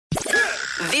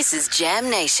This is Jam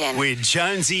Nation. With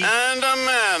Jonesy and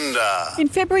Amanda. In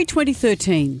February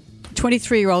 2013,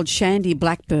 23-year-old Shandy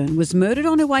Blackburn was murdered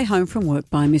on her way home from work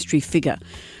by a mystery figure.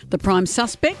 The prime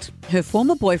suspect, her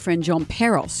former boyfriend John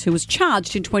Peros, who was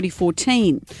charged in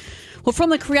 2014. Well,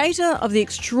 from the creator of the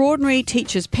Extraordinary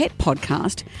Teacher's Pet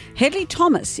podcast, Hedley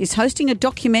Thomas is hosting a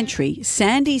documentary,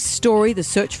 Sandy's Story, The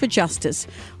Search for Justice,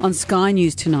 on Sky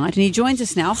News tonight, and he joins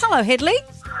us now. Hello, Hedley.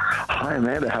 Hi,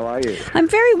 Amanda. How are you? I'm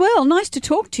very well. Nice to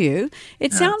talk to you.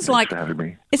 It sounds Thanks like for having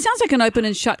me. it sounds like an open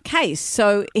and shut case.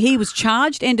 So he was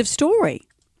charged. End of story.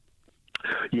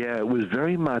 Yeah, it was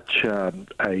very much a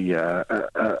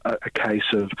case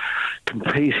of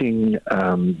competing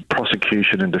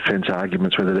prosecution and defence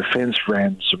arguments where the defence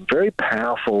ran some very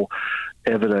powerful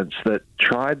evidence that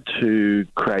tried to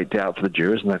create doubt for the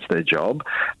jurors, and that's their job,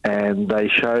 and they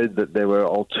showed that there were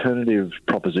alternative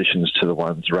propositions to the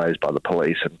ones raised by the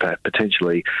police and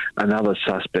potentially another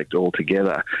suspect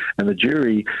altogether. And the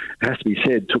jury, it has to be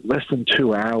said, took less than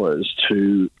 2 hours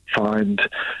to find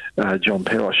John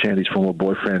Peros, Shandy's former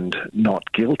boyfriend,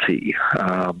 not guilty.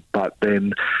 But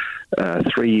then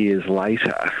 3 years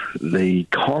later, the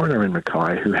coroner in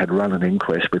Mackay, who had run an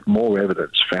inquest with more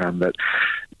evidence, found that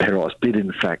Peros did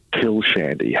in fact kill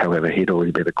Shandy. However, he'd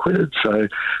already been acquitted. So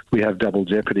we have double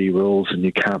jeopardy rules, and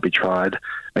you can't be tried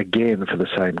again for the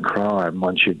same crime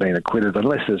once you've been acquitted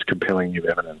unless there's compelling new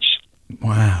evidence.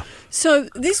 Wow. So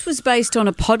this was based on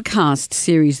a podcast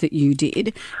series that you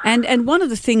did, and one of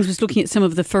the things was looking at some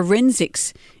of the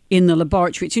forensics in the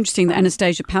laboratory. It's interesting that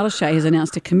Anastasia Palaszczuk has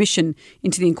announced a commission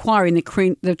into the inquiry in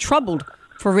the troubled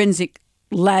forensic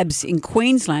labs in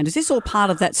Queensland. Is this all part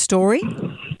of that story?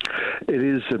 It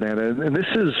is, Amanda, and this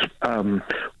is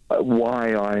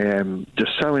why I am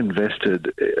just so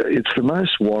invested. It's the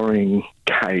most worrying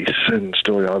case and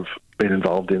story I've been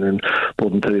involved in more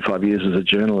than 35 years as a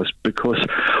journalist, because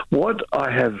what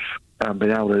I have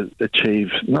been able to achieve,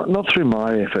 not through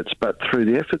my efforts, but through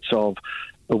the efforts of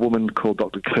a woman called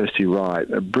Dr. Kirsty Wright,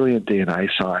 a brilliant DNA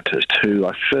scientist who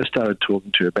I first started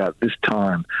talking to about this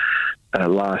time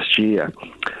last year,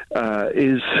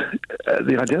 is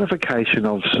the identification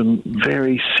of some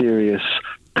very serious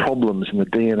problems in the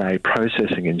DNA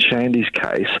processing in Shandy's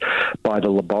case by the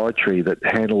laboratory that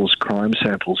handles crime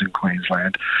samples in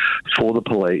Queensland for the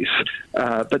police,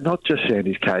 but not just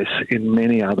Shandy's case, in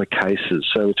many other cases.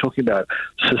 So we're talking about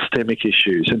systemic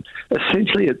issues, and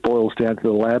essentially it boils down to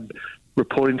the lab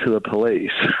reporting to the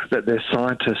police that their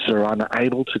scientists are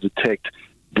unable to detect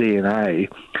DNA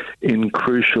in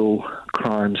crucial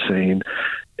crime scene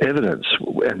evidence,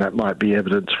 and that might be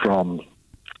evidence from,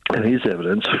 and is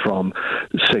evidence from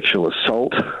sexual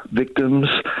assault victims,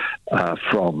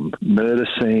 from murder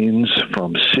scenes,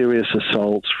 from serious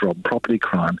assaults, from property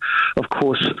crime. Of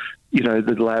course, you know,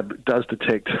 the lab does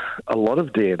detect a lot of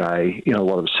DNA in a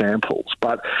lot of samples,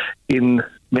 but in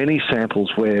many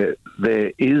samples where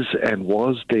there is and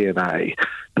was DNA,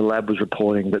 the lab was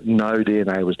reporting that no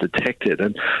DNA was detected.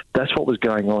 And that's what was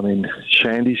going on in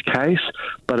Shandy's case,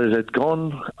 but it had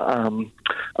gone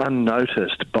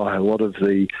unnoticed by a lot of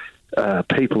the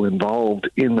people involved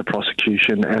in the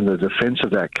prosecution and the defence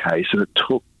of that case, and it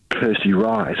took Kirsty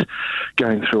Wright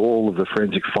going through all of the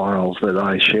forensic files that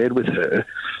I shared with her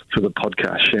for the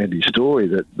podcast Shandy's Story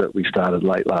that we started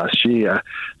late last year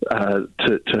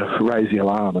to raise the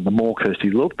alarm. And the more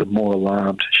Kirsty looked, the more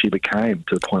alarmed she became,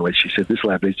 to the point where she said, this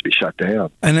lab needs to be shut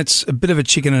down. And it's a bit of a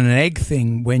chicken and an egg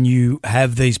thing when you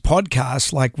have these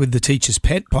podcasts, like with the Teacher's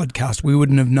Pet podcast. We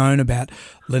wouldn't have known about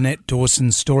Lynette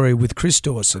Dawson's story with Chris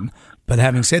Dawson. But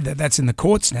having said that, that's in the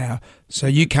courts now, so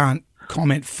you can't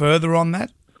comment further on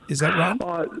that. Is that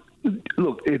right?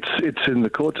 Look, it's in the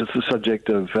courts. It's the subject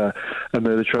of a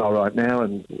murder trial right now,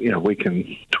 and we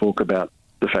can talk about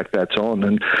the fact that's on.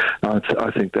 And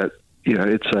I think that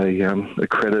it's a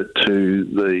credit to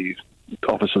the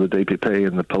Office of the DPP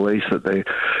and the police that they're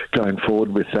going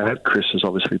forward with that. Chris has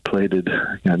obviously pleaded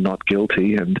not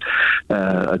guilty, and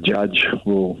a judge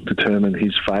will determine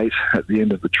his fate at the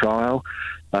end of the trial.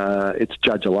 It's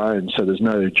judge alone, so there's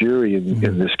no jury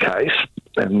in this case,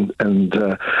 and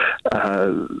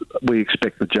we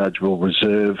expect the judge will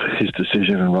reserve his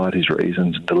decision and write his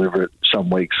reasons and deliver it some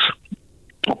weeks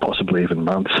or possibly even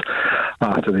months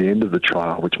after the end of the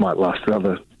trial, which might last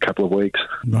another couple of weeks.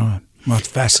 Right. Well, it's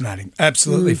fascinating.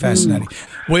 Absolutely fascinating.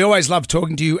 We always love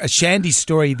talking to you. A Shandy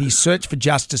Story, The Search for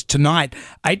Justice, tonight,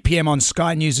 8 p.m. on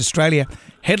Sky News Australia.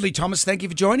 Hedley Thomas, thank you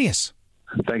for joining us.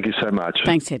 Thank you so much.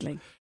 Thanks, Hedley.